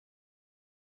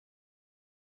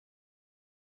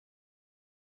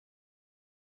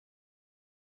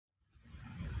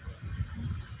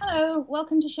Hello,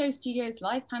 welcome to Show Studio's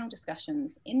live panel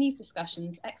discussions. In these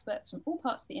discussions, experts from all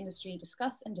parts of the industry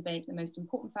discuss and debate the most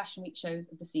important Fashion Week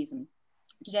shows of the season.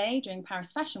 Today, during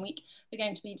Paris Fashion Week, we're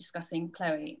going to be discussing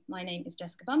Chloé. My name is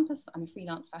Jessica Bumpus. I'm a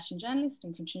freelance fashion journalist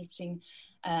and contributing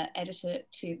editor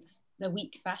to The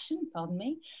Week Fashion, pardon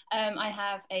me. I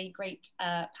have a great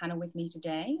panel with me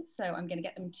today, so I'm going to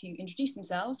get them to introduce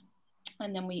themselves,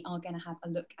 and then we are going to have a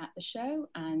look at the show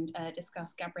and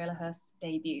discuss Gabriela Hearst's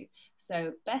debut.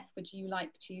 So Beth, would you like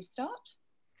to start?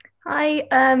 Hi,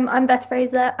 I'm Beth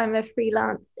Fraser. I'm a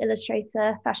freelance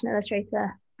illustrator, fashion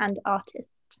illustrator and artist.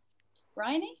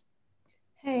 Bryony?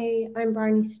 Hey, I'm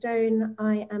Bryony Stone.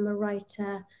 I am a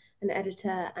writer, an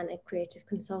editor and a creative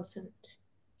consultant.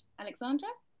 Alexandra?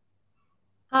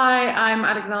 Hi, I'm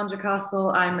Alexandra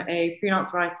Castle. I'm a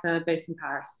freelance writer based in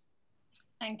Paris.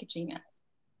 And Katrina?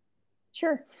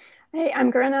 Sure. Hey,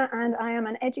 I'm Corinna and I am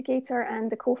an educator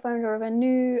and the co-founder of a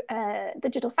new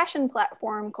digital fashion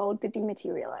platform called The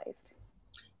Dematerialized.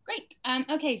 Great.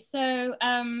 Okay, so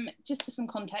just for some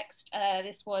context,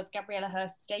 this was Gabriela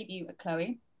Hearst's debut at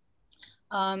Chloé.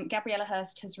 Gabriela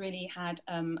Hearst has really had,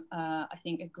 I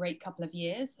think, a great couple of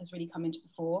years, has really come into the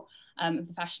fore of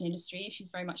the fashion industry. She's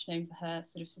very much known for her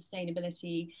sort of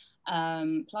sustainability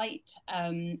plight,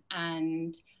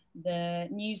 and the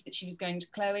news that she was going to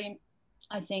Chloé,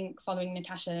 I think, following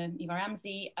Natasha Eva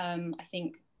Ramsey, I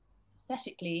think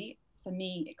aesthetically, for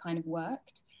me, it kind of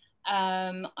worked.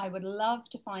 I would love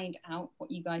to find out what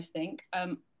you guys think.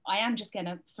 I am just going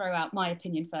to throw out my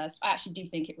opinion first. I actually do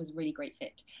think it was a really great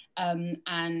fit.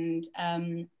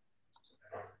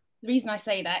 The reason I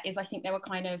say that is I think there were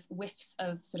kind of whiffs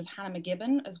of sort of Hannah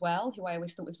McGibbon as well, who I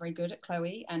always thought was very good at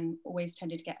Chloé and always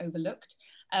tended to get overlooked.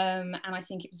 And I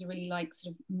think it was a really like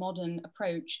sort of modern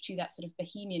approach to that sort of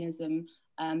bohemianism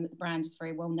that the brand is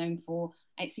very well known for.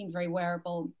 It seemed very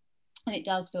wearable. And it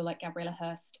does feel like Gabriela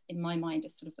Hearst, in my mind,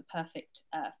 is sort of the perfect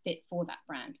fit for that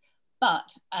brand.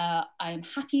 But I'm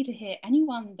happy to hear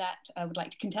anyone that would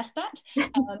like to contest that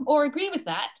or agree with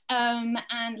that.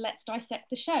 And let's dissect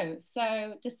the show.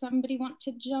 So does somebody want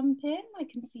to jump in? I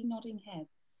can see nodding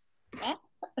heads.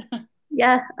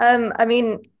 Yeah, I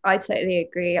mean, I totally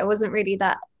agree. I wasn't really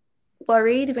that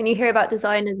worried when you hear about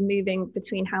designers moving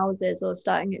between houses or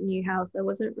starting a new house. I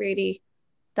wasn't really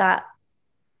that,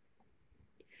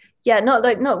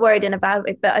 not worried in a bad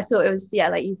way, but I thought it was,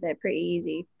 like you said, pretty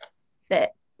easy fit.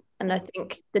 And I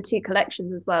think the two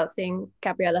collections as well, seeing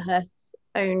Gabriela Hearst's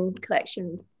own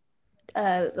collection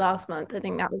last month, I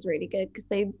think that was really good because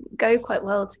they go quite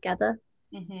well together,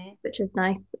 which is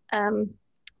nice.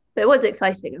 But it was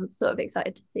exciting. I was sort of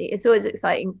excited to see. It's always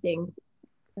exciting seeing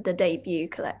the debut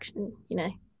collection,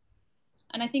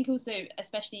 And I think also,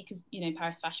 especially because,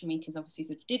 Paris Fashion Week is obviously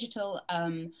sort of digital.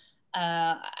 And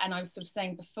I was sort of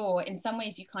saying before, in some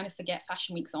ways you kind of forget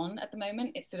Fashion Week's on at the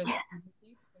moment. It's sort of...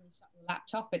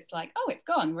 laptop, it's like, oh, it's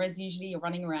gone, whereas usually you're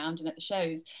running around and at the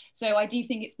shows. So I do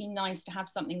think it's been nice to have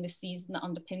something this season that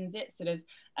underpins it, sort of,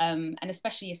 and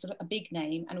especially a sort of a big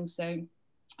name, and also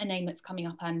a name that's coming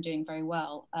up and doing very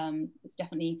well. It's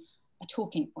definitely a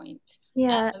talking point.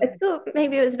 I thought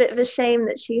maybe it was a bit of a shame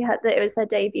that it was her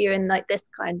debut in like this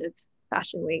kind of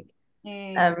fashion week.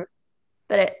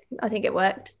 But I think it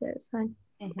worked, so it's fine.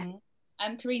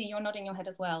 Karina, you're nodding your head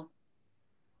as well.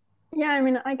 Yeah, I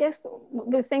mean, I guess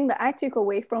the thing that I took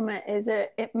away from it is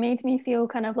it made me feel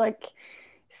kind of like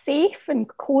safe and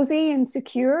cozy and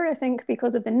secure. I think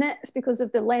because of the knits, because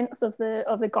of the length of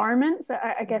the garments.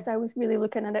 I guess I was really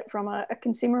looking at it from a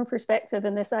consumer perspective,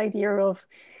 and this idea of,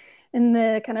 in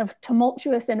the kind of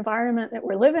tumultuous environment that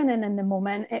we're living in the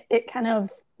moment, it kind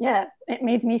of, it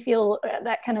made me feel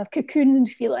that kind of cocooned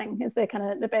feeling is the kind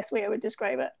of the best way I would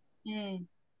describe it. And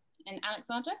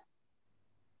Alexandra?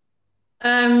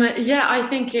 I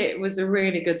think it was a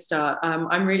really good start.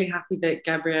 I'm really happy that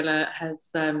Gabriela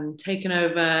has taken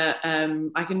over.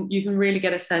 You can really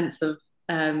get a sense of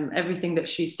everything that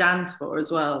she stands for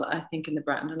as well, I think, in the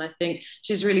brand. And I think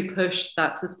she's really pushed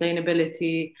that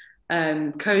sustainability,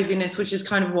 coziness, which is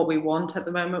kind of what we want at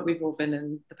the moment. We've all been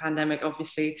in the pandemic,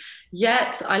 obviously.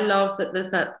 Yet I love that there's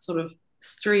that sort of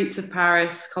streets of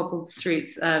Paris, cobbled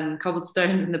streets, cobbled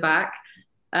stones in the back.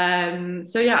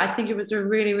 I think it was a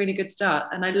really, really good start.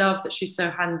 And I love that she's so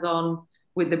hands-on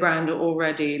with the brand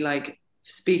already, like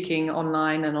speaking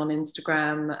online and on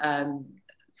Instagram.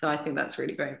 So I think that's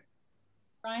really great.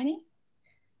 Bryony?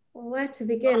 Well, where to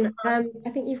begin? I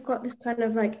think you've got this kind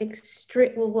of like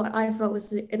what I felt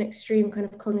was an extreme kind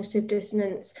of cognitive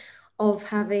dissonance of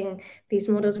having these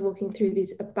models walking through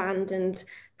these abandoned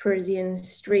Parisian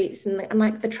streets and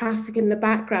like the traffic in the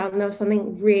background. There was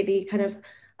something really kind of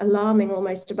alarming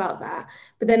almost about that.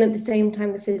 But then at the same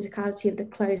time, the physicality of the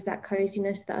clothes, that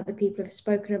coziness that other people have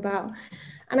spoken about.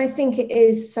 And I think it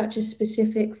is such a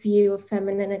specific view of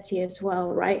femininity as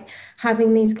well, right?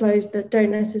 Having these clothes that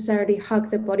don't necessarily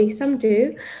hug the body, some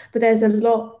do, but there's a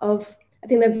lot of, I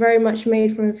think they're very much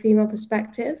made from a female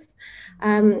perspective.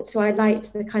 So I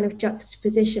liked the kind of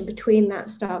juxtaposition between that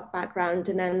stark background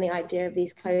and then the idea of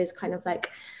these clothes kind of like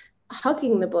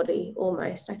hugging the body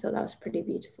almost. I thought that was pretty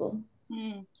beautiful.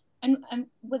 Mm. And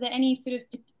were there any sort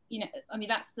of, I mean,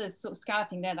 that's the sort of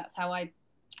scalloping there. That's how when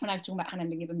I was talking about Hannah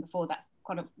and Gibbon before, that's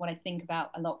kind of what I think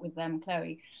about a lot with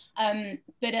Chloe.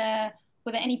 But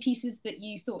were there any pieces that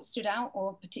you thought stood out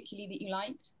or particularly that you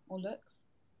liked or looks?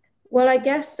 Well, I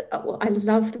guess I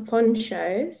love the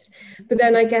ponchos, but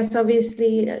then I guess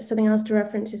obviously something else to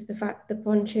reference is the fact the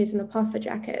ponchos and the puffer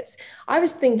jackets. I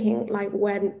was thinking like,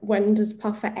 when does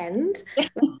puffer end?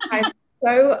 I'm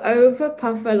so over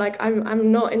puffer, like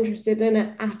I'm not interested in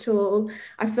it at all.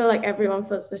 I feel like everyone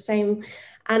feels the same.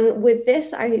 And with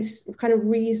this, I kind of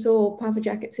re-saw puffer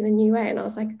jackets in a new way, and I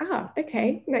was like,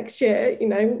 okay, next year,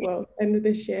 well, end of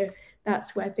this year,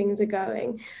 that's where things are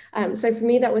going. So for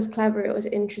me, that was clever. It was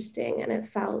interesting, and it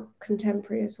felt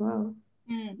contemporary as well.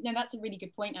 No, that's a really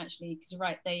good point, actually, because you're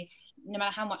right. No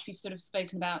matter how much we've sort of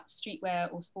spoken about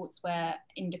streetwear or sportswear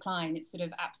in decline, it's sort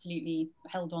of absolutely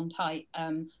held on tight.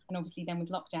 And obviously then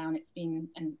with lockdown,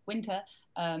 and winter,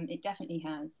 it definitely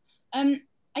has.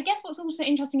 I guess what's also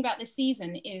interesting about this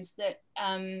season is that,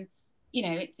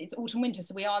 it's autumn winter.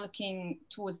 So we are looking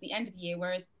towards the end of the year,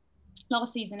 whereas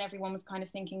last season, everyone was kind of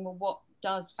thinking, well, what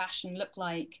does fashion look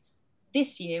like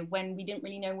this year when we didn't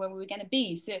really know where we were going to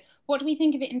be? So what do we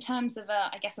think of it in terms of,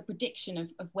 I guess, a prediction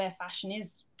of where fashion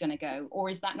is going to go? Or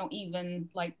is that not even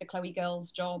like the Chloe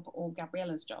girl's job or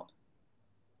Gabriela's job?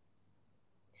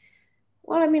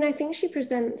 Well, I mean, I think she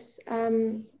presents,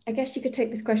 I guess you could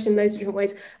take this question in loads of different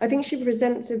ways. I think she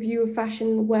presents a view of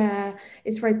fashion where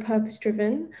it's very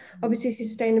purpose-driven. Obviously,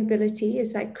 sustainability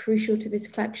is like crucial to this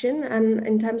collection. And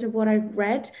in terms of what I've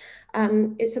read,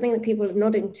 it's something that people are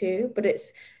nodding to, but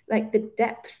it's like the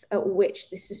depth at which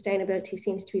this sustainability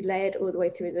seems to be layered all the way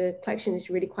through the collection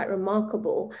is really quite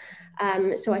remarkable.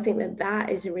 So I think that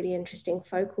is a really interesting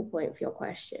focal point for your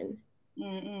question.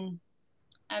 Mm-mm.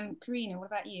 Karina, what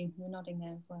about you? You're nodding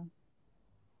there as well.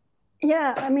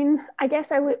 Yeah, I mean, I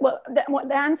guess I would,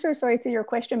 the answer, sorry, to your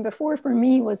question before for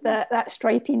me was that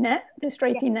stripy knit, the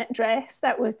stripy knit dress.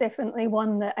 That was definitely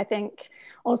one that I think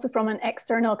also from an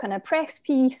external kind of press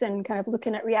piece and kind of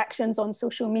looking at reactions on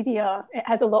social media, it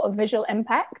has a lot of visual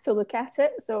impact to look at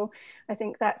it. So I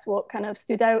think that's what kind of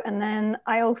stood out. And then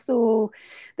I also,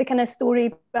 the kind of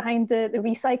story behind the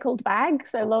recycled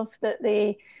bags, I love that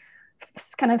they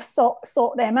kind of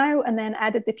sought them out and then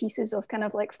added the pieces of kind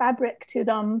of like fabric to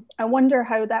them. I wonder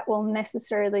how that will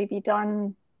necessarily be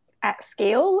done at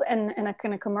scale in a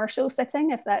kind of commercial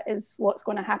setting, if that is what's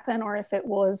going to happen, or if it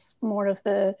was more of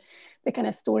the kind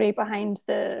of story behind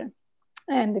the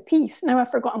piece. Now I've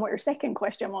forgotten what your second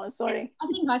question was, sorry. I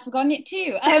think I've forgotten it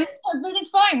too, but it's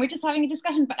fine, we're just having a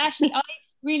discussion. But actually I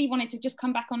really wanted to just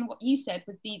come back on what you said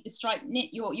with the striped knit.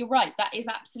 You're right, that is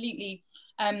absolutely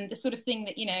the sort of thing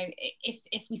that,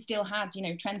 if we still had,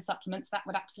 trend supplements, that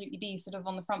would absolutely be sort of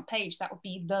on the front page. That would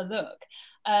be the look.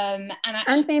 And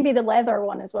maybe the leather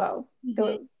one as well.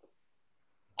 Mm-hmm.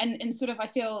 And sort of, I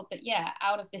feel that,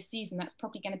 out of this season, that's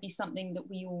probably going to be something that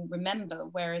we all remember.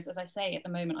 Whereas, as I say, at the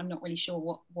moment, I'm not really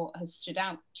sure what has stood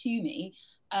out to me.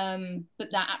 But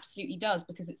that absolutely does,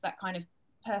 because it's that kind of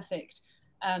perfect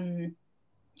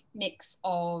mix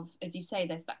of, as you say,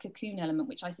 there's that cocoon element,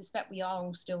 which I suspect we are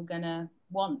all still gonna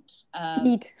want.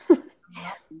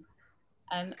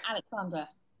 Alexandra.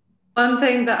 One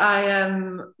thing that I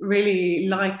really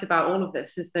liked about all of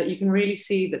this is that you can really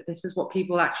see that this is what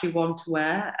people actually want to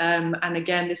wear. And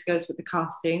again, this goes with the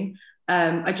casting.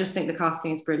 I just think the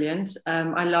casting is brilliant. I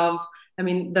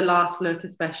mean, the last look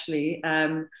especially,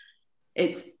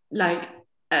 it's like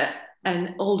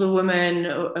an older woman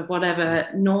or whatever,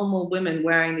 normal women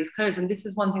wearing these clothes. And this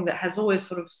is one thing that has always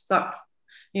sort of stuck,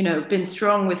 been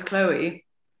strong with Chloe.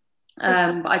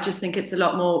 But I just think it's a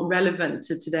lot more relevant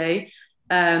to today,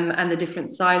 and the different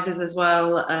sizes as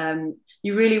well.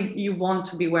 You want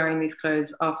to be wearing these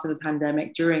clothes after the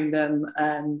pandemic, during them.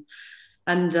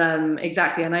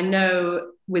 Exactly. And I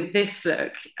know with this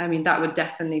look, I mean, that would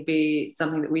definitely be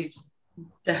something that we'd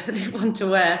definitely want to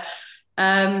wear.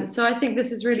 So I think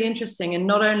this is really interesting, and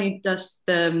not only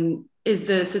is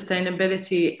the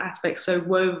sustainability aspect so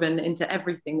woven into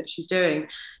everything that she's doing,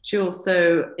 she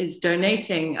also is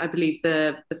donating, I believe,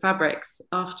 the fabrics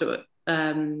afterward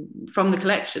from the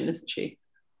collection, isn't she?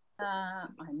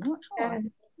 I'm not sure.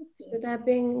 So they're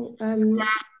being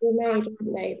remade,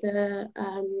 aren't they?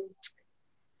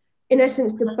 In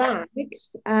essence, the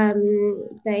bags,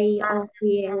 they are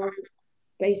being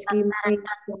basically made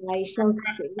by shelter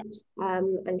suits,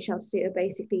 and shelter suit are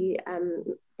basically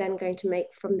then going to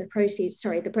make from the proceeds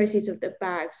of the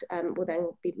bags will then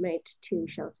be made to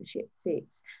shelter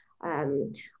suits.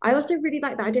 I also really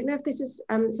like that. I don't know if this is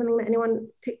something that anyone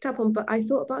picked up on, but I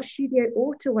thought about Studio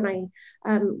Auto when I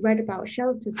read about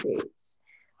shelter suits,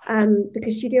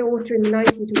 because Studio Auto in the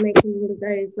 90s were making all of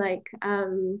those like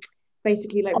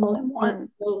basically like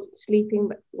multiple sleeping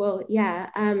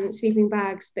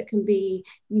bags that can be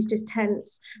used as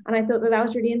tents. And I thought that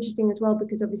was really interesting as well,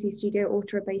 because obviously Studio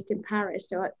Auto are based in Paris,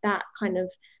 so that kind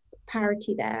of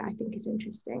parity there I think is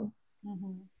interesting.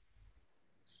 Mm-hmm.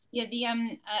 Yeah,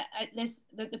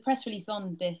 the press release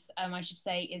on this, I should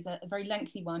say, is a very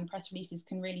lengthy one. Press releases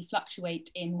can really fluctuate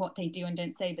in what they do and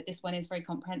don't say, but this one is very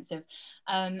comprehensive.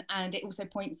 And it also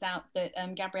points out that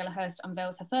Gabriela Hearst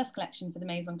unveils her first collection for the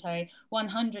Maison Chloé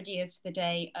 100 years to the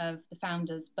day of the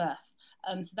founder's birth.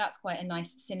 So that's quite a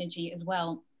nice synergy as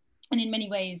well. And in many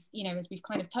ways, you know, as we've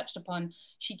kind of touched upon,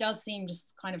 she does seem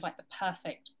just kind of like the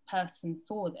perfect person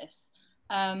for this.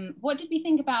 What did we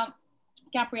think about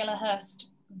Gabriela Hearst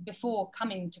before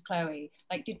coming to Chloé?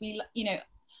 Like, did we, you know,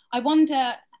 I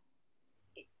wonder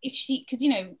if because, you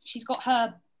know, she's got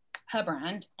her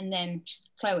brand and then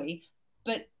Chloé,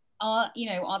 but are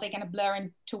they going to blur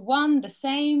into one, the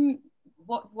same?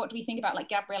 What do we think about like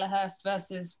Gabriela Hearst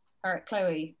versus her at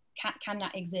Chloé? Can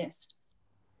that exist?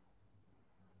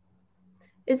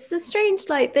 It's a strange,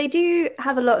 like, they do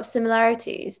have a lot of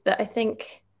similarities, but I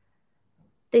think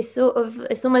it's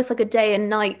almost like a day and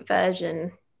night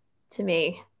version to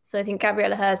me. So I think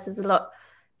Gabriela Hearst seems a lot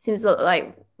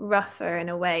like rougher in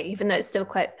a way, even though it's still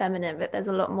quite feminine, but there's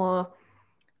a lot more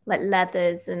like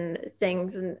leathers and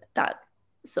things and that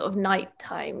sort of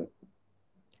nighttime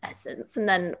essence. And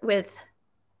then with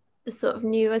the sort of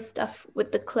newer stuff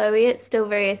with the Chloé, it's still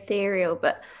very ethereal,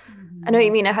 but I know what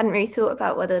you mean. I hadn't really thought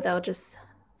about whether they'll just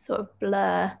sort of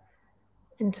blur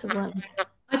into one.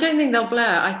 I don't think they'll blur.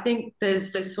 I think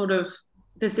there's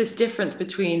this difference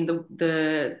between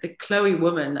the Chloé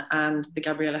woman and the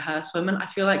Gabriela Hearst woman. I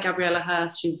feel like Gabriela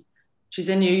Hearst, she's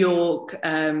in New York,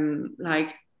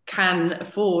 like can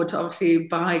afford to obviously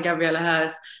buy Gabriela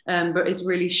Hearst, but is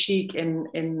really chic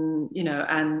in you know,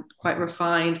 and quite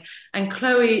refined. And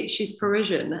Chloé, she's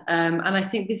Parisian, and I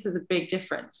think this is a big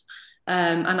difference.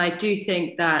 And I do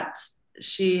think that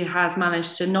she has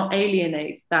managed to not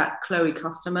alienate that Chloé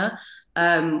customer,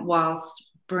 whilst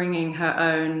bringing her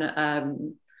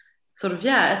own sort of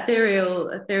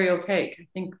ethereal take. I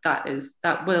think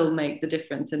that will make the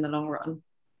difference in the long run.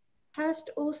 Hearst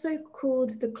also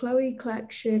called the Chloé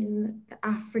collection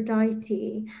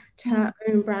Aphrodite to her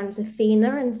own brand's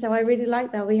Athena, and so I really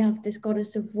like that. We have this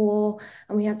goddess of war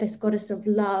and we have this goddess of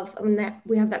love, and that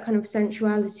we have that kind of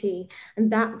sensuality and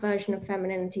that version of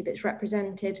femininity that's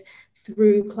represented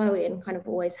through Chloé and kind of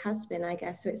always has been, I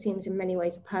guess. So it seems in many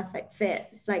ways a perfect fit.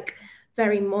 It's like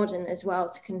very modern as well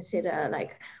to consider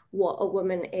like what a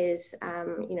woman is.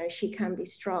 You know, she can be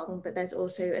strong, but there's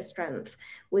also a strength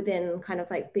within kind of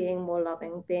like being more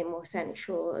loving, being more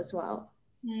sensual as well.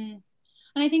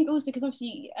 And I think also because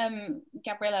obviously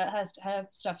Gabriela Hearst, her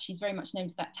stuff, she's very much known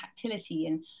for that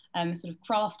tactility and sort of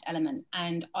craft element.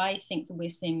 And I think that we're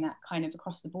seeing that kind of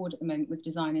across the board at the moment with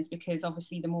designers, because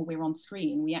obviously the more we're on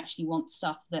screen, we actually want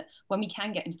stuff that when we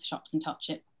can get into the shops and touch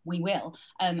it, we will.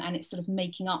 And it's sort of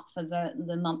making up for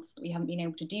the months that we haven't been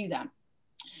able to do that.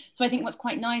 So I think what's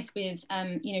quite nice with,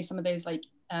 you know, some of those like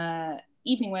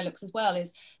evening wear looks as well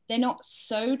is they're not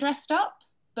so dressed up,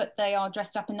 but they are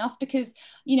dressed up enough, because,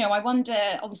 you know, I wonder,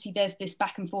 obviously there's this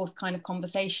back and forth kind of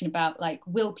conversation about like,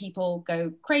 will people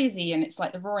go crazy and it's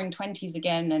like the roaring 20s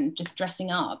again and just dressing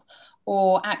up,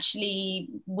 or actually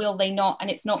will they not?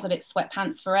 And it's not that it's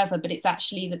sweatpants forever, but it's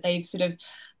actually that they've sort of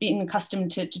been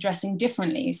accustomed to dressing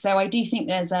differently. So I do think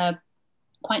there's a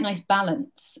quite nice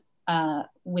balance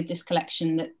with this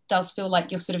collection that does feel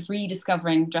like you're sort of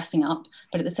rediscovering dressing up,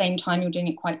 but at the same time you're doing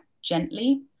it quite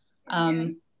gently.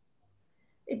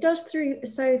 It does through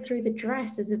the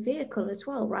dress as a vehicle as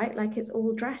well, right? Like it's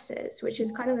all dresses, which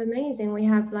is kind of amazing. We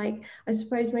have like, I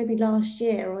suppose maybe last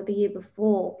year or the year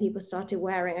before, people started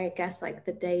wearing, I guess, like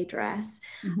the day dress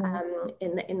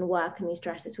in work, and these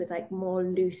dresses with like more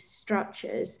loose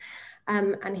structures.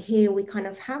 And here we kind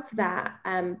of have that,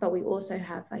 but we also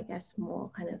have, I guess,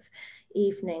 more kind of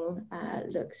evening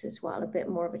looks as well, a bit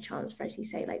more of a chance for, as you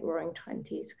say, like roaring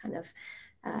 20s kind of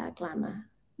glamour.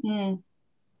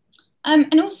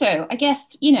 And also, I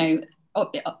guess, you know,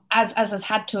 as has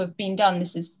had to have been done,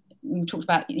 this is we talked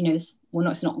about, you know, this, well,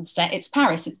 no, it's not the set, it's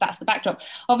Paris, that's the backdrop.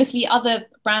 Obviously other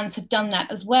brands have done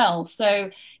that as well. So,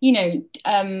 you know,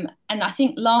 and I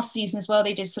think last season as well,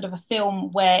 they did sort of a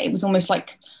film where it was almost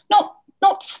like,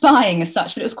 not spying as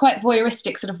such, but it was quite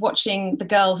voyeuristic, sort of watching the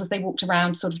girls as they walked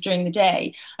around sort of during the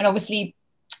day. And obviously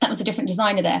that was a different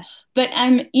designer there. But,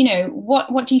 you know,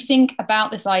 what do you think about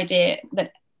this idea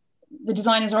that the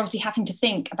designers are obviously having to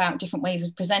think about different ways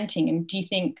of presenting? And do you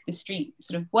think the street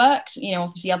sort of worked? You know,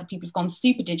 obviously other people have gone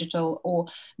super digital or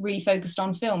really focused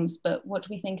on films, but what do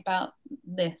we think about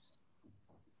this?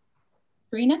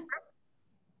 Karina?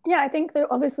 Yeah, I think that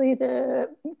obviously the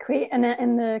create in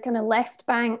the kind of left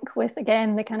bank with,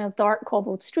 again, the kind of dark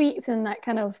cobbled streets and that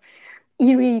kind of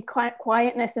eerie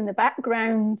quietness in the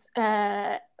background,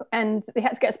 and they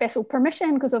had to get a special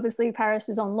permission because obviously Paris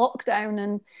is on lockdown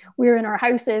and we're in our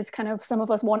houses, kind of some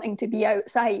of us wanting to be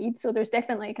outside. So there's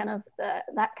definitely kind of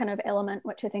that kind of element,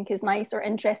 which I think is nice or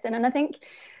interesting. And I think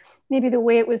maybe the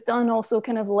way it was done also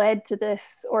kind of led to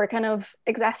this, or kind of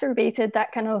exacerbated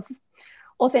that kind of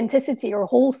authenticity or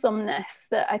wholesomeness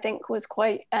that I think was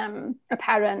quite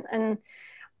apparent. And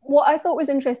what I thought was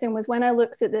interesting was when I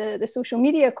looked at the social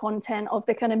media content of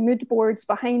the kind of mood boards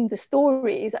behind the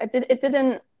stories,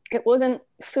 it wasn't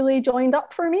fully joined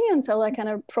up for me until I kind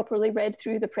of properly read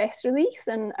through the press release.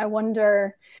 And I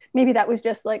wonder, maybe that was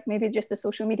just like, maybe just the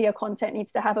social media content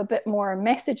needs to have a bit more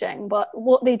messaging. But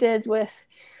what they did with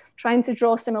trying to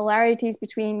draw similarities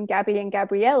between Gabby and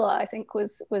Gabriela, I think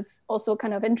was also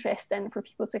kind of interesting for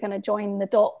people to kind of join the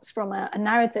dots from a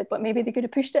narrative, but maybe they could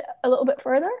have pushed it a little bit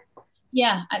further.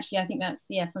 Yeah, actually, I think that's,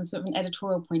 from sort of an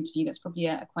editorial point of view, that's probably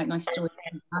a quite nice story.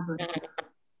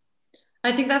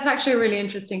 I think that's actually a really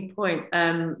interesting point.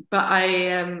 But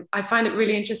I find it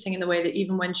really interesting in the way that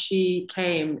even when she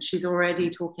came, she's already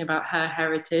talking about her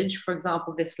heritage. For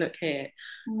example, this look here,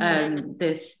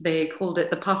 they called it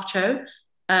the puffcho,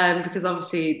 because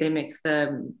obviously they mix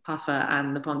the puffer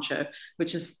and the poncho,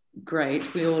 which is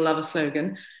great. We all love a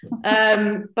slogan.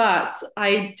 But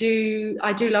I do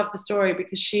love the story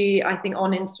because she, I think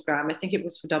on Instagram, I think it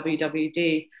was for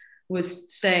WWD,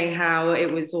 was saying how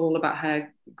it was all about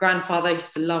her grandfather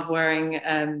used to love wearing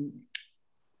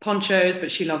ponchos,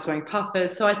 but she loves wearing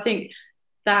puffers. So I think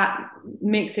that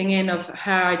mixing in of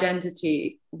her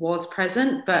identity was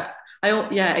present, but I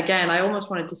almost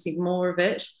wanted to see more of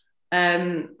it.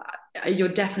 You're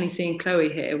definitely seeing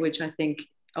Chloe here, which I think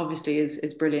obviously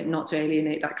is brilliant, not to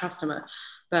alienate that customer.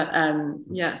 But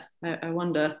I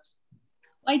wonder.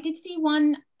 I did see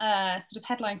one sort of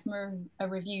headline from a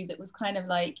review that was kind of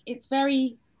like, it's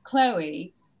very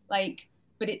Chloe, like,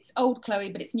 but it's old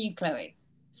Chloe, but it's new Chloe.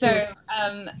 So,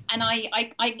 and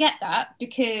I get that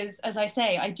because, as I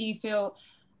say, I do feel,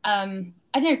 I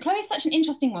don't know, Chloe's such an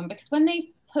interesting one because when they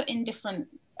put in different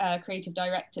creative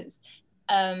directors,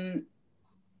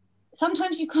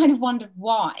 sometimes you kind of wonder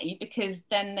why, because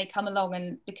then they come along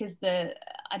and because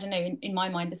I don't know, in my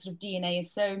mind, the sort of DNA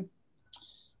is so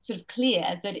sort of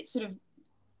clear that it sort of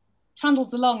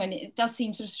trundles along and it does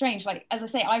seem sort of strange. Like, as I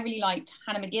say, I really liked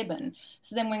Hannah McGibbon.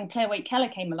 So then when Claire Waite-Keller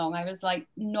came along, I was like,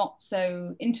 not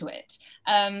so into it.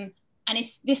 And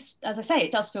it's this, as I say,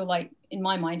 it does feel like, in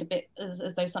my mind, a bit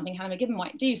as though something Hannah McGibbon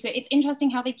might do. So it's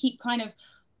interesting how they keep kind of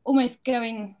almost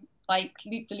going like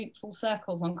loop-the-loop full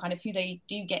circles on kind of who they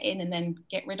do get in and then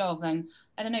get rid of. And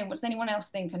I don't know, what does anyone else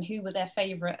think, and who were their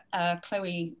favourite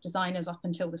Chloe designers up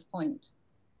until this point?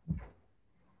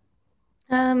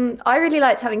 I really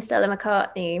liked having Stella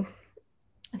McCartney.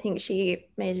 I think she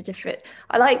made a difference.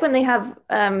 I like when they have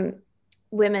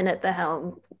women at the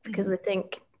helm, because I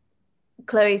think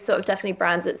Chloe sort of definitely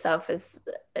brands itself as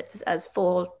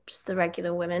for just the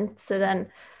regular women. So then,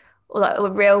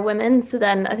 or real women. So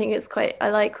then I think I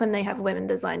like when they have women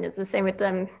designers. The same with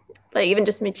them, like even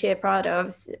just Miuccia Prada,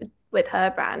 obviously with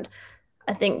her brand.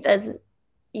 I think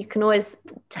you can always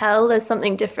tell there's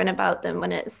something different about them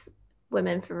when it's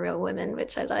women for real women,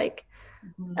 which I like.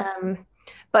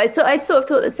 But I sort of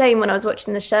thought the same when I was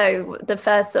watching the show. The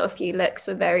first sort of few looks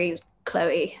were very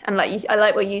Chloe, and I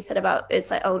like what you said about it's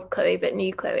like old Chloe but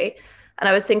new Chloe, and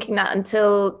I was thinking that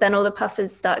until then all the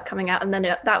puffers start coming out, and then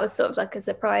that was sort of like a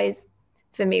surprise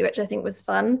for me, which I think was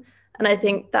fun. And I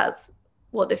think that's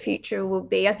what the future will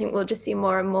be. I think we'll just see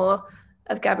more and more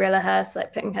of Gabriela Hearst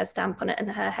like putting her stamp on it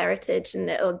and her heritage, and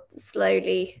it'll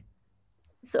slowly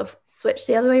sort of switch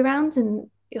the other way around, and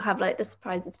you'll have like the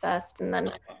surprises first and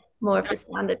then more of the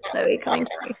standard Chloe coming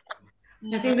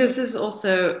through. I think this is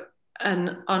also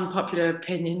an unpopular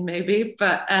opinion maybe,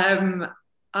 but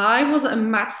I was a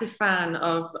massive fan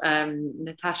of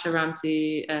Natasha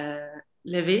Ramsey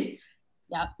Levy.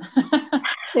 Yeah.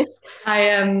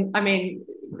 I mean,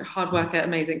 hard worker,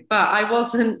 amazing. But I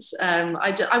wasn't.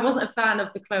 I wasn't a fan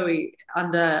of the Chloe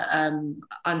under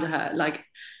her. Like,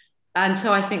 and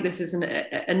so I think this is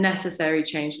a necessary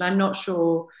change, and I'm not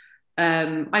sure.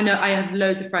 I know I have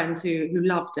loads of friends who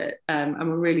loved it and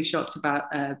were really shocked about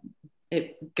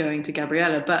it going to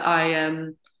Gabriela. But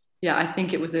yeah, I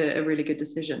think it was a really good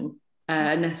decision,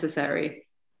 necessary,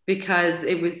 because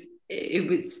it was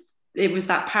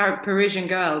that Parisian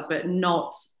girl, but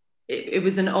not. It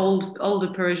was an older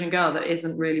Parisian girl that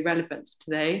isn't really relevant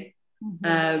today.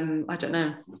 I don't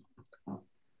know.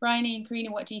 Bryony and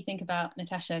Karina, what do you think about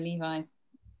Natasha Levi?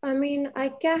 I mean,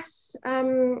 I guess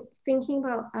thinking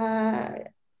about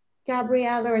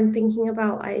Gabriela and thinking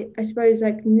about, I suppose,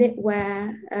 like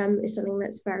knitwear is something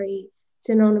that's very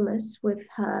synonymous with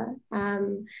her.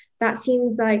 That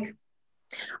seems like,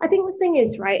 I think the thing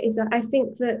is, right, is that I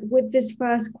think that with this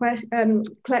first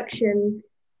collection,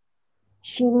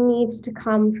 she needs to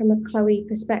come from a Chloe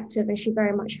perspective, and she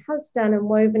very much has done, and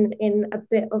woven in a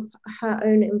bit of her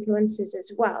own influences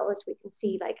as well, as we can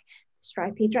see, like the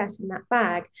stripy dress and that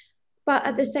bag. But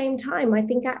at the same time, I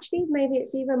think actually maybe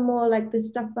it's even more like the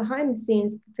stuff behind the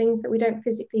scenes, the things that we don't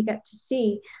physically get to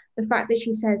see. The fact that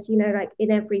she says, you know, like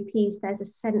in every piece, there's a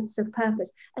sense of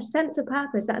purpose. A sense of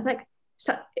purpose, that's like,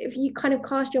 so if you kind of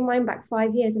cast your mind back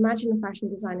 5 years, imagine a fashion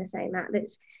designer saying that.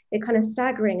 It's kind of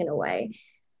staggering in a way.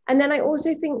 And then I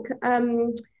also think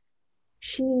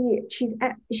she's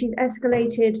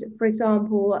escalated, for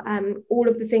example, all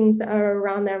of the things that are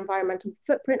around their environmental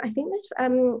footprint. I think this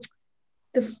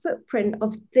the footprint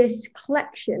of this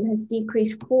collection has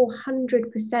decreased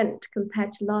 400%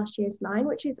 compared to last year's line,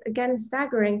 which is again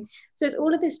staggering. So it's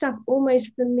all of this stuff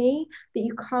almost for me that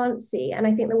you can't see, and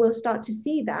I think that we'll start to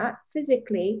see that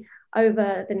physically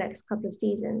over the next couple of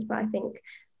seasons. But I think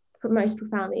most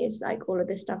profoundly is like all of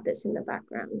this stuff that's in the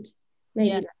background,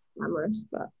 maybe less glamorous,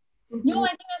 but no,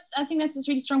 I think that's a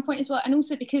really strong point as well. And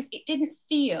also because it didn't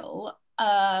feel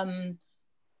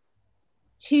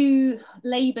too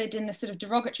labored in the sort of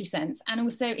derogatory sense, and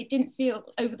also it didn't feel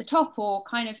over the top, or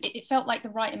kind of it felt like the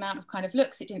right amount of kind of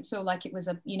looks. It didn't feel like it was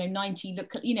a 90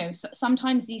 look,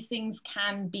 sometimes these things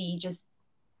can be just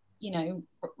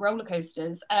roller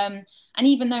coasters, and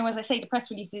even though, as I say, the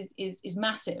press release is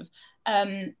massive,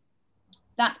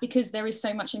 that's because there is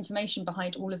so much information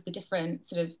behind all of the different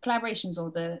sort of collaborations,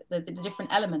 or the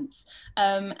different elements.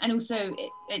 And also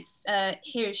it's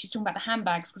here she's talking about the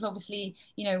handbags, because obviously,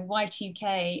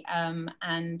 Y2K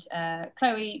and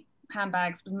Chloe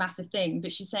handbags was a massive thing,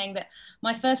 but she's saying that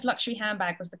my first luxury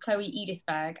handbag was the Chloe Edith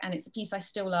bag, and it's a piece I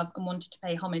still love and wanted to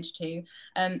pay homage to.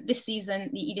 This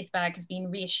season, the Edith bag has been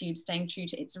reissued, staying true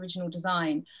to its original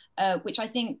design, which I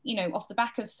think, off the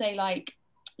back of, say, like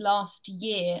last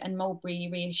year, and Mulberry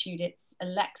reissued its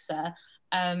Alexa,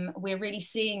 we're really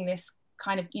seeing this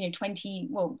kind of 20,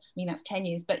 well, I mean that's 10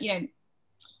 years, but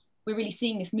we're really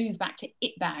seeing this move back to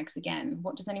it bags again.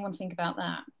 What does anyone think about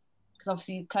that? Because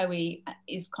obviously Chloe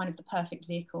is kind of the perfect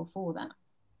vehicle for that.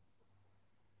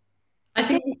 I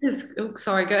think this is, oh,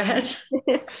 sorry, go ahead.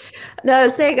 No, I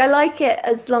was saying I like it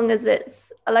as long as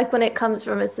I like when it comes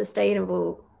from a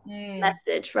sustainable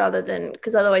message, rather than,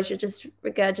 because otherwise you're just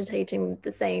regurgitating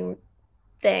the same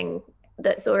thing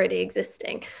that's already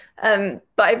existing. But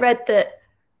I read that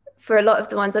for a lot of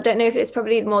the ones, I don't know if it's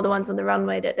probably more the ones on the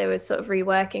runway that they were sort of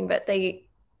reworking, but they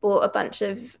bought a bunch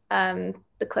of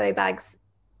the Chloe bags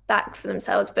back for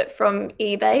themselves, but from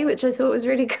eBay, which I thought was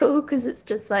really cool, because it's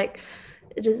just like,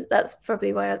 that's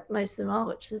probably where most of them are,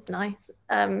 which is nice.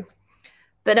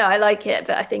 But no, I like it,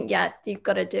 but I think, yeah, you've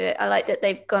got to do it. I like that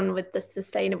they've gone with the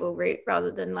sustainable route rather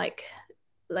than like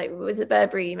was it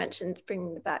Burberry you mentioned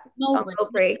bringing it back?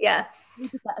 Mulberry, yeah. We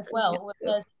did that as well.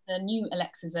 The new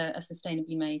Alexas are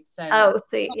sustainably made. So oh,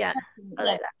 sweet, yeah. I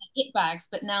like it bags,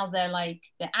 but now they're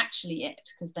actually it,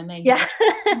 because they're made. Yeah.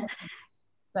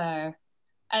 So,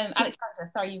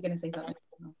 Alexandra, sorry, you were going to say something.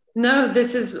 No,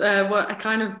 this is what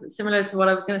kind of similar to what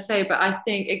I was going to say, but I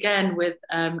think again with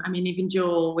even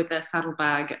Dior with their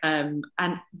saddlebag, and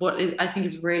what I think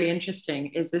is really interesting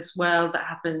is this world that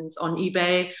happens on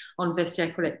eBay, on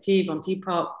Vestiaire Collective, on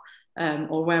Depop,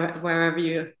 or wherever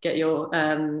you get your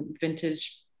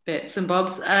vintage bits and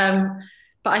bobs.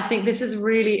 But I think this is a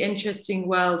really interesting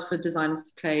world for designers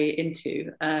to play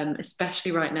into,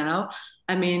 especially right now.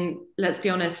 I mean, let's be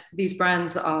honest, these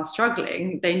brands are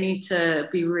struggling. They need to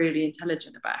be really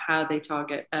intelligent about how they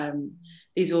target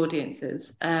these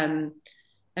audiences. Even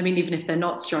if they're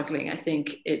not struggling, I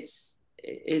think it's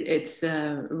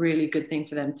a really good thing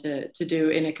for them to do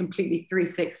in a completely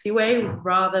 360 way,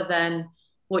 rather than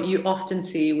what you often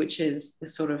see, which is the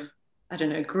sort of, I don't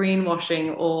know,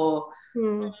 greenwashing or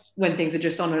when things are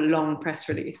just on a long press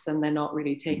release and they're not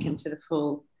really taken to the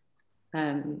full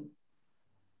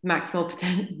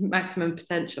maximum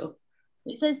potential.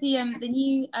 It says the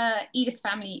new Edith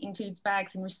family includes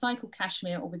bags in recycled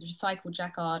cashmere or with recycled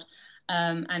jacquard,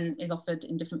 and is offered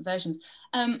in different versions.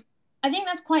 I think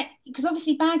that's quite, because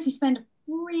obviously bags you spend a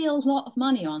real lot of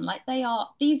money on, like they are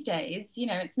these days, you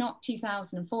know, it's not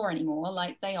 2004 anymore,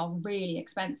 like they are really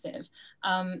expensive.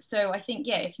 So I think,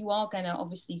 yeah, if you are going to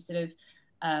obviously sort of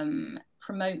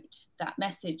promote that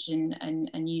message and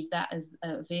use that as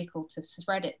a vehicle to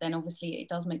spread it, then obviously it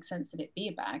does make sense that it be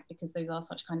a bag, because those are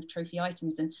such kind of trophy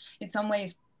items, and in some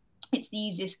ways it's the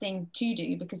easiest thing to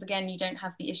do, because again you don't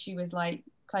have the issue with like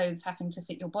clothes having to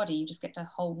fit your body, you just get to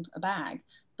hold a bag,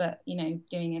 but you know,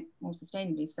 doing it more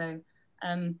sustainably. So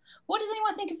what does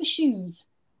anyone think of the shoes,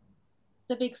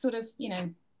 the big sort of, you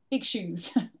know, big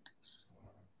shoes?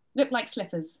 Look like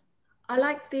slippers. I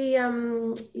like the,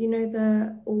 you know,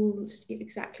 the all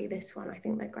exactly this one. I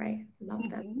think they're great. Love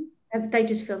them. They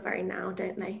just feel very now,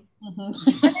 don't they?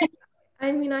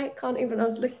 I mean, I can't even, I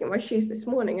was looking at my shoes this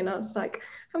morning and I was like,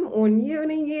 I haven't worn you in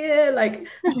a year. Like,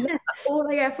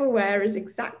 all I ever wear is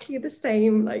exactly the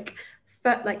same, like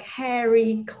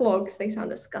hairy clogs. They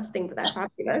sound disgusting, but they're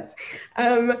fabulous.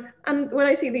 And when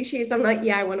I see these shoes, I'm like,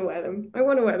 yeah, I want to wear them. I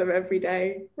want to wear them every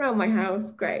day around my house.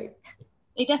 Great.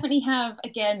 They definitely have,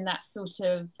 again, that sort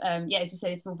of, yeah, as you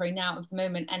say, they feel very now of the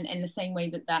moment, and in the same way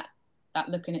that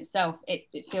look in itself, it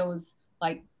feels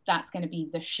like that's going to be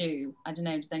the shoe. I don't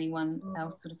know, does anyone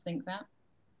else sort of think that?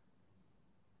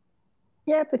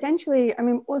 Yeah, potentially. I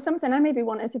mean, well, something I maybe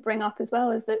wanted to bring up as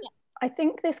well is that I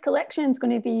think this collection is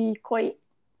going to be quite,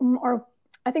 or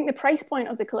I think the price point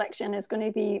of the collection is going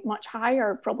to be much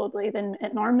higher probably than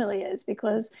it normally is,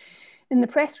 because in the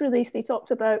press release they talked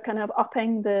about kind of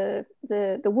upping the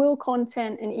wool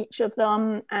content in each of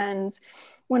them. And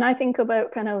when I think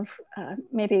about kind of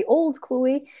maybe old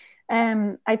Chloe,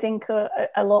 I think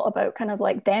a lot about kind of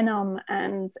like denim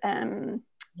and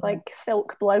like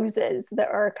silk blouses that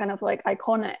are kind of like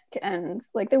iconic, and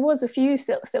like there was a few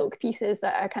silk pieces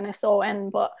that I kind of saw in,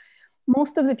 but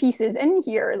most of the pieces in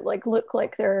here like look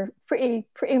like they're pretty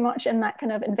much in that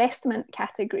kind of investment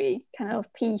category kind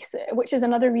of piece, which is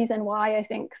another reason why I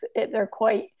think they're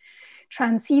quite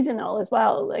trans-seasonal as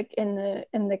well, like in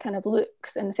the kind of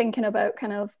looks, and thinking about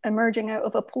kind of emerging out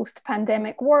of a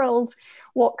post-pandemic world,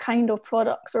 what kind of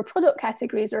products or product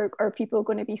categories are people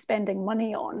going to be spending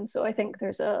money on. So I think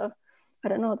there's a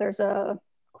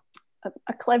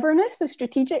cleverness, a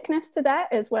strategicness to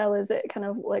that, as well as it kind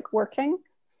of like working.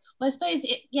 Well, I suppose,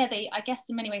 I guess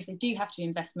in many ways they do have to be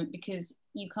investment, because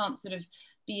you can't sort of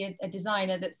be a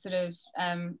designer that's sort of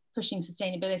pushing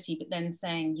sustainability, but then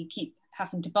saying you keep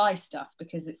having to buy stuff,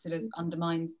 because it sort of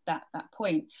undermines that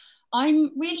point.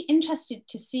 I'm really interested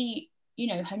to see, you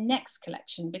know, her next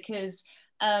collection, because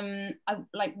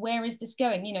where is this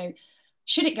going? You know,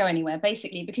 should it go anywhere,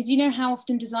 basically? Because you know how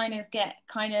often designers get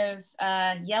kind of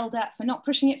yelled at for not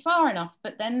pushing it far enough,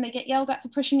 but then they get yelled at for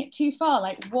pushing it too far.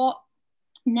 Like, what,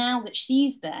 now that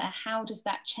she's there, how does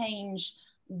that change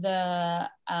the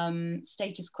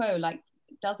status quo? Like,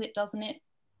 does it, doesn't it?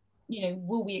 You know,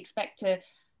 will we expect to,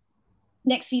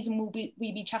 next season, will we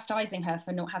be chastising her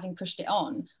for not having pushed it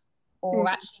on? Or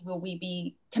actually will we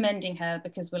be commending her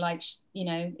because we're like, you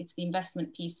know, it's the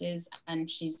investment pieces and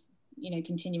she's, you know,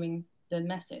 continuing the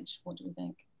message? What do we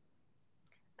think?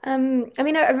 I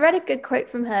mean, I read a good quote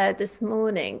from her this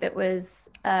morning that was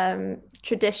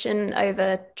tradition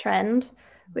over trend,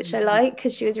 which I like,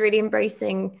 because she was really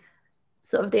embracing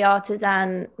sort of the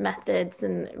artisan methods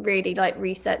and really like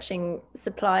researching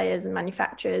suppliers and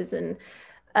manufacturers. And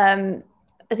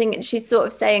I think she's sort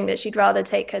of saying that she'd rather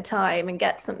take her time and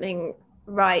get something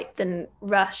right than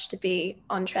rush to be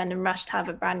on trend and rush to have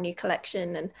a brand new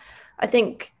collection. And I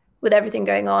think with everything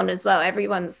going on as well,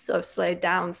 everyone's sort of slowed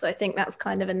down. So I think that's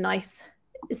kind of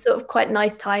it's sort of quite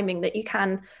nice timing that you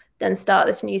can then start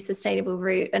this new sustainable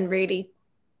route and really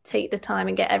take the time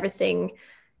and get everything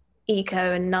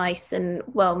eco and nice and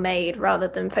well made, rather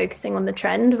than focusing on the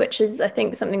trend, which is, I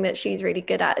think, something that she's really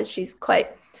good at. Is she's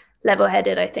quite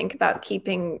level-headed, I think, about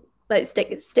keeping, like,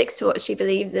 sticks to what she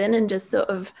believes in, and just sort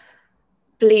of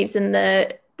believes in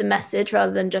the message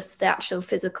rather than just the actual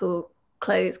physical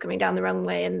clothes coming down the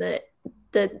runway, and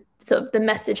the sort of the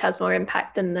message has more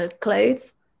impact than the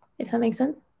clothes, if that makes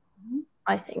sense.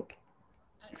 I think.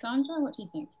 Alexandra, what do you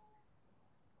think?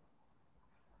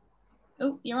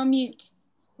 Oh, you're on mute.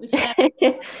 We've said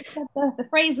the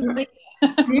phrases that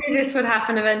knew this would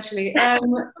happen eventually.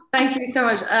 Thank you so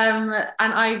much. And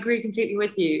I agree completely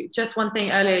with you. Just one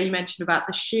thing earlier you mentioned about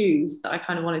the shoes that I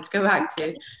kind of wanted to go back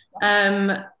to.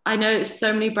 I know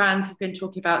so many brands have been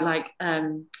talking about like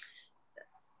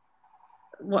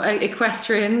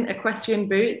equestrian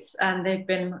boots, and they've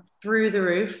been through the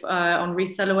roof on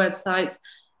reseller websites.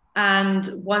 And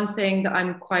one thing that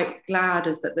I'm quite glad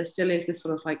is that there still is this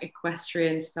sort of like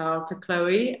equestrian style to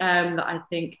Chloe that I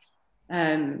think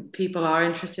people are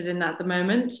interested in at the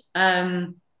moment.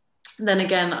 Then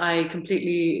again, I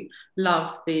completely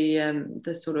love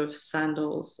the sort of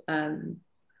sandals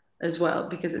as well,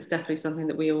 because it's definitely something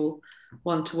that we all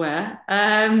want to wear.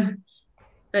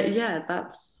 But yeah,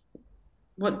 that's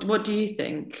what do you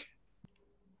think?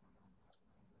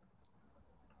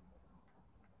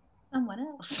 Someone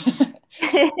else.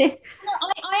 I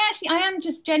am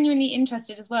just genuinely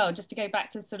interested as well, just to go back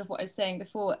to sort of what I was saying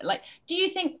before. Like, do you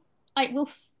think, like,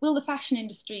 will the fashion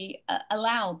industry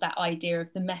allow that idea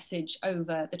of the message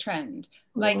over the trend?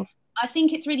 Like, I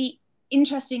think it's really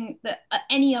interesting that at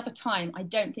any other time, I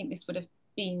don't think this would have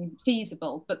been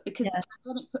feasible, but because the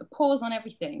pandemic put a pause on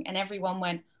everything and everyone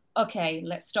went, okay,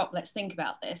 let's stop, let's think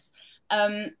about this.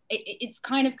 It's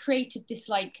kind of created this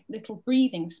like little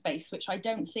breathing space, which I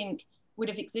don't think would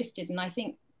have existed. And I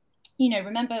think, you know,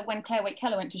 remember when Claire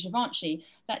Waite-Keller went to Givenchy,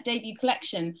 that debut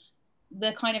collection,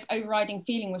 the kind of overriding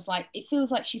feeling was like, it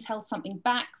feels like she's held something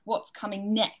back, what's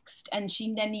coming next? And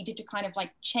she then needed to kind of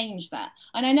like change that.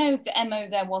 And I know the MO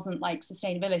there wasn't like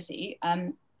sustainability,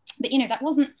 but you know, that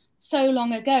wasn't so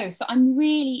long ago. So I'm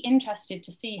really interested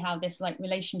to see how this like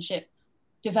relationship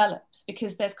develops,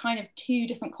 because there's kind of two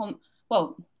different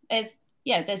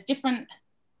there's different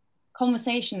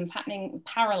conversations happening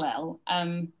parallel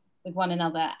with one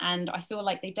another, and I feel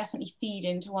like they definitely feed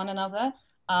into one another.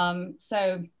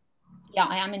 So yeah,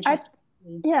 I am interested.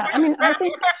 I mean, I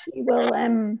think she will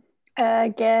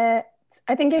I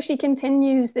think if she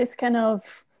continues this kind of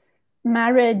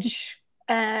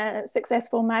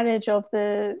successful marriage of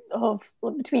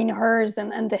between hers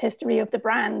and the history of the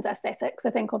brand aesthetics, I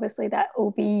think obviously that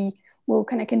will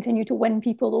kind of continue to win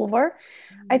people over.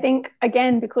 I think,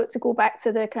 again, because to go back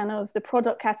to the kind of the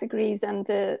product categories and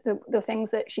the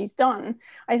things that she's done,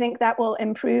 I think that will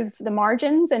improve the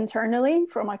margins internally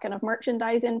from a kind of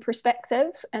merchandising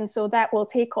perspective. And so that will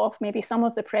take off maybe some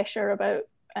of the pressure about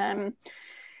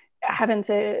having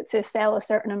to sell a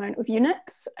certain amount of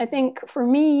units. I think for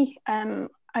me,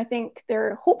 I think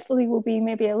there hopefully will be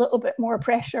maybe a little bit more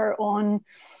pressure on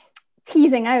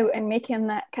teasing out and making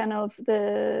that kind of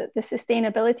the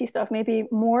sustainability stuff maybe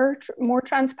more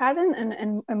transparent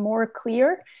and more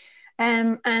clear.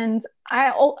 And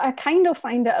I kind of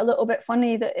find it a little bit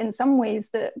funny that in some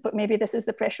ways but maybe this is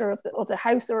the pressure of the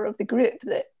house or of the group,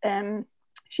 that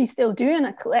she's still doing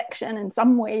a collection in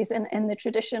some ways in the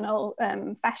traditional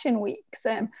fashion weeks.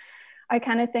 I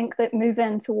kind of think that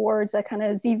moving towards a kind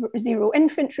of zero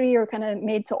infantry or kind of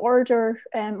made to order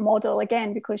model,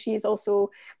 again, because she's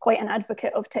also quite an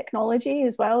advocate of technology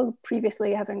as well,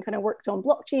 previously having kind of worked on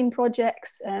blockchain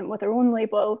projects with her own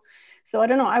label. So I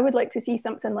don't know, I would like to see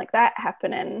something like that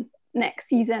happening next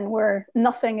season, where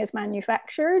nothing is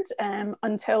manufactured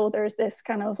until there's this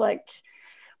kind of like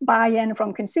buy-in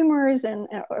from consumers and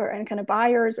kind of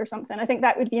buyers or something. I think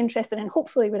that would be interesting, and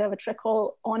hopefully would have a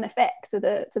trickle-on effect to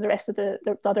the rest of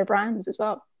the other brands as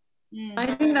well.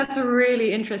 I think that's a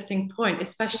really interesting point,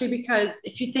 especially because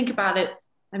if you think about it,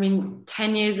 I mean,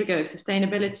 10 years ago,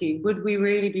 sustainability, would we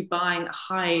really be buying a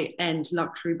high-end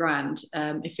luxury brand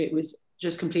if it was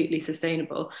just completely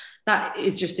sustainable? That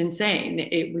is just insane.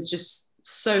 It was just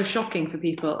so shocking for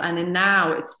people. And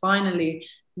now it's finally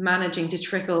managing to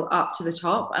trickle up to the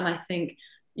top. And I think,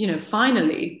 you know,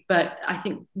 finally, but I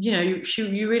think, you know,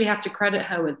 you really have to credit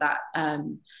her with that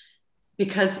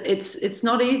because it's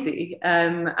not easy.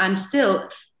 And still,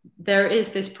 there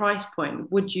is this price point.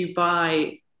 Would you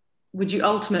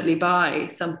ultimately buy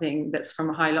something that's from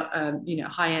a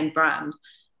high-end brand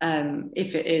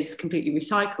if it is completely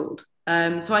recycled?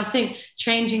 So I think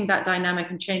changing that dynamic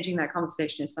and changing that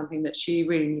conversation is something that she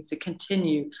really needs to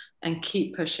continue and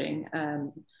keep pushing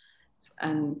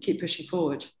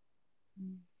forward.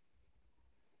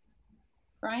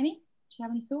 Bryony, do you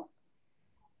have any thoughts?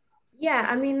 Yeah,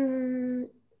 I mean,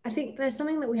 I think there's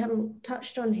something that we haven't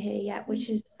touched on here yet, which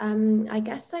is, I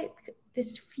guess, like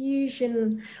this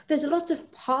fusion. There's a lot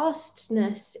of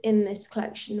pastness in this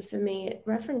collection for me. It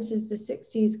references the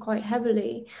 60s quite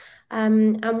heavily.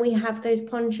 And we have those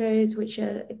ponchos, which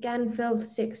are, again, feel the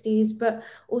 60s, but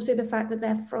also the fact that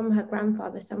they're from her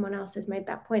grandfather. Someone else has made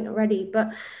that point already.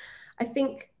 But I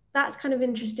think that's kind of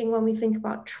interesting when we think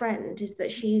about trend, is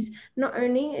that she's not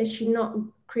only is she not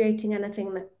creating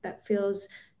anything that feels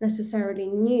necessarily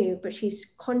new, but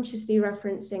she's consciously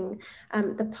referencing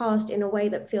the past in a way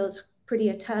that feels pretty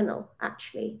eternal,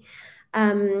 actually.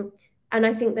 And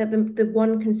I think that the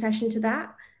one concession to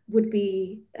that would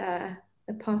be the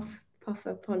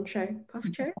puffer poncho,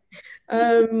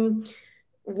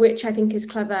 which I think is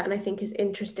clever and I think is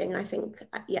interesting. And I think,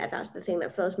 yeah, that's the thing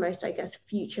that feels most, I guess,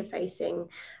 future facing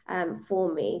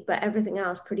for me, but everything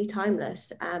else pretty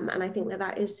timeless. And I think that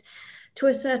that is, to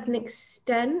a certain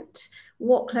extent,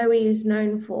 what Chloe is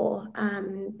known for,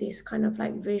 this kind of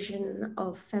like vision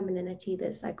of femininity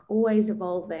that's like always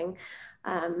evolving,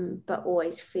 but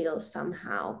always feels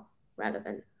somehow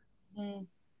relevant.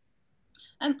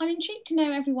 I'm intrigued to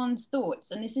know everyone's thoughts,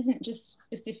 and this isn't just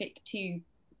specific to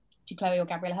Chloe or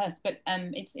Gabriela Hearst, but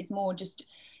it's more just,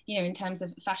 you know, in terms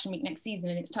of Fashion Week next season,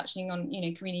 and it's touching on, you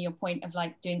know, Karina, your point of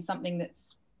like doing something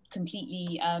that's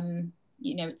completely,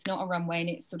 you know, it's not a runway and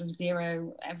it's sort of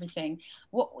zero everything.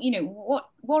 What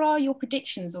are your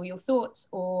predictions or your thoughts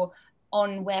or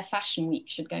on where Fashion Week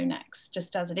should go next?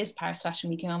 Just as it is Paris Fashion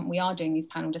Week and we are doing these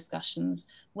panel discussions,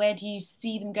 where do you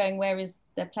see them going? Where is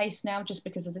their place now? Just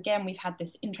because, as again, we've had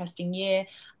this interesting year,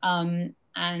 and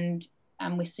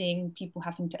we're seeing people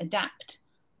having to adapt.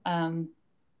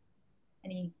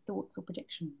 Any thoughts or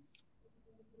predictions?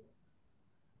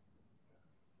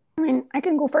 I mean, I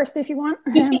can go first if you want.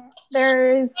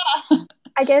 There's,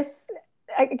 I guess,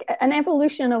 an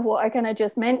evolution of what I kind of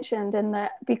just mentioned, in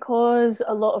that because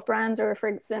a lot of brands are, for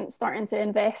instance, starting to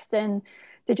invest in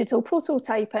digital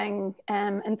prototyping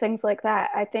and things like that,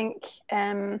 I think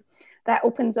that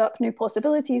opens up new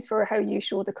possibilities for how you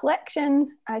show the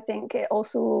collection. I think it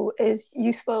also is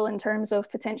useful in terms of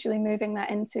potentially moving that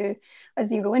into a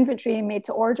zero inventory, made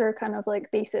to order kind of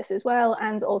like basis as well,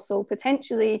 and also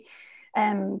potentially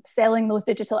selling those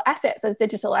digital assets as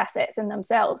digital assets in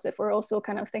themselves, if we're also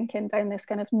kind of thinking down this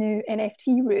kind of new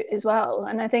NFT route as well.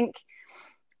 And I think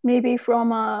maybe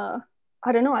from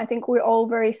I don't know, I think we're all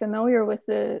very familiar with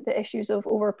the issues of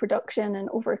overproduction and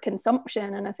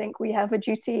overconsumption. And I think we have a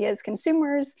duty as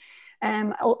consumers,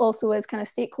 also as kind of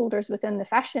stakeholders within the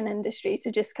fashion industry,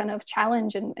 to just kind of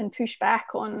challenge and push back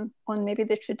on maybe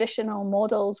the traditional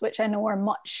models, which I know are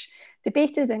much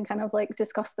debated and kind of like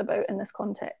discussed about in this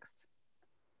context.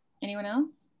 Anyone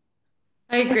else?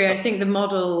 I agree. I think the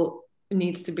model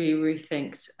needs to be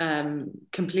rethinked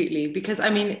completely, because I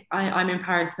mean, I'm in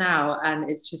Paris now, and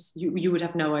it's just you would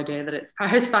have no idea that it's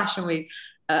Paris Fashion Week,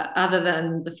 other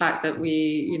than the fact that we,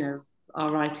 you know,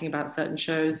 are writing about certain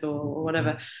shows or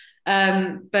whatever.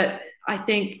 But I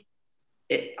think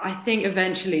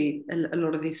eventually a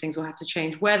lot of these things will have to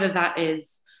change, whether that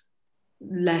is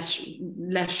less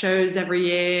shows every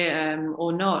year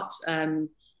or not.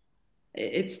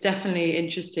 It's definitely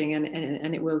interesting,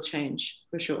 and it will change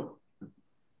for sure.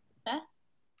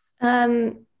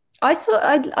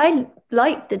 I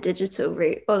like the digital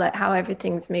route, or like how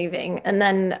everything's moving, and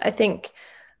then I think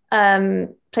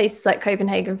places like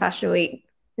Copenhagen Fashion Week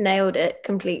nailed it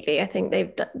completely. I think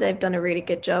they've done a really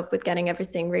good job with getting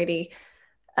everything really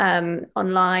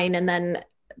online, and then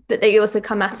but they also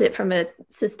come at it from a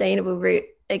sustainable route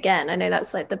again. I know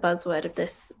that's like the buzzword of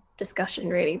this discussion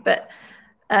really, but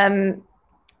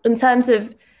in terms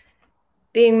of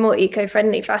being more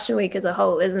eco-friendly, Fashion Week as a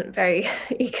whole isn't very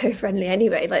eco-friendly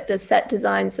anyway. Like the set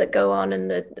designs that go on,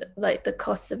 and the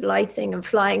costs of lighting and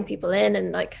flying people in,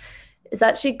 and like it's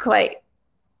actually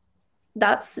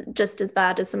that's just as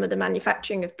bad as some of the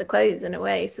manufacturing of the clothes in a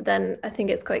way. So then I think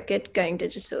it's quite good going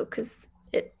digital, because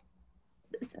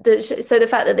so the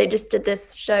fact that they just did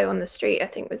this show on the street, I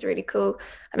think was really cool.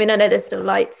 I mean, I know there's still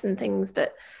lights and things,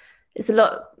 but it's a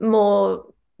lot more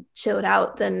chilled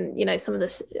out than, you know, some of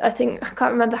the I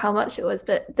can't remember how much it was,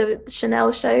 but the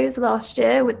Chanel shows last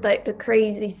year with like the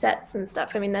crazy sets and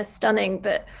stuff, I mean, they're stunning,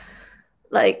 but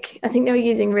like I think they were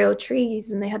using real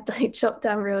trees, and they had like chopped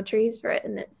down real trees for it,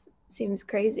 and it seems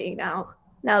crazy now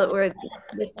that we're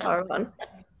this far on.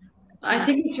 I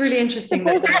think it's really interesting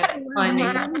that they're finding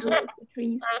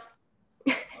trees.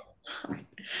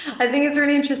 I think it's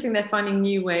really interesting they're finding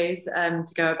new ways to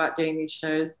go about doing these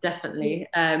shows, definitely.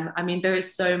 I mean, there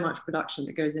is so much production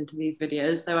that goes into these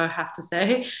videos, though, I have to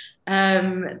say.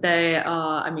 They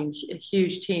are, I mean,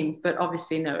 huge teams, but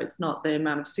obviously, no, it's not the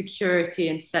amount of security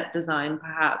and set design,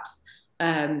 perhaps,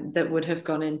 that would have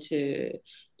gone into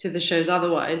the shows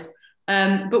otherwise.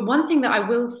 But one thing that I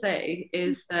will say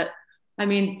is that, I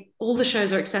mean, all the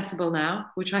shows are accessible now,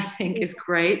 which I think is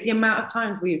great. The amount of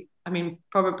times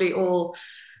probably all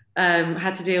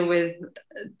had to deal with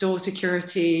door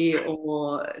security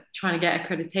or trying to get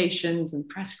accreditations and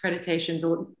press accreditations,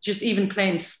 or just even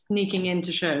plain sneaking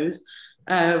into shows,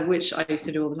 which I used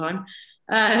to do all the time.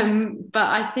 But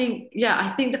I think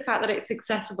the fact that it's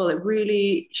accessible, it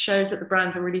really shows that the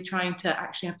brands are really trying to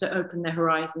actually have to open their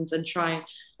horizons and try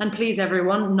and please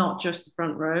everyone, not just the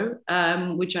front row,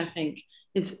 which I think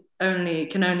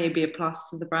can only be a plus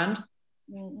to the brand.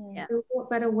 Yeah. So what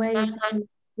better way to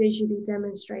visually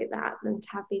demonstrate that than to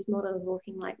have these models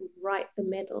walking like right the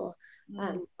middle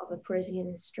of a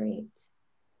Parisian street?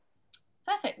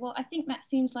 Perfect. Well, I think that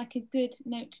seems like a good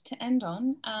note to end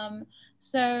on.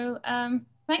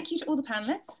 Thank you to all the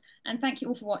panelists, and thank you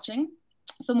all for watching.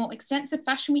 For more extensive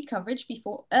Fashion Week coverage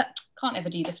can't ever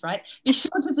do this right, be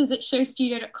sure to visit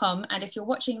showstudio.com, and if you're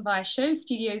watching via Show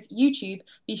Studios YouTube,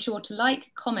 be sure to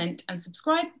like, comment and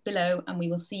subscribe below, and we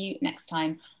will see you next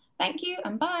time. Thank you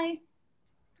and bye.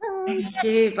 Thank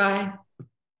you, bye.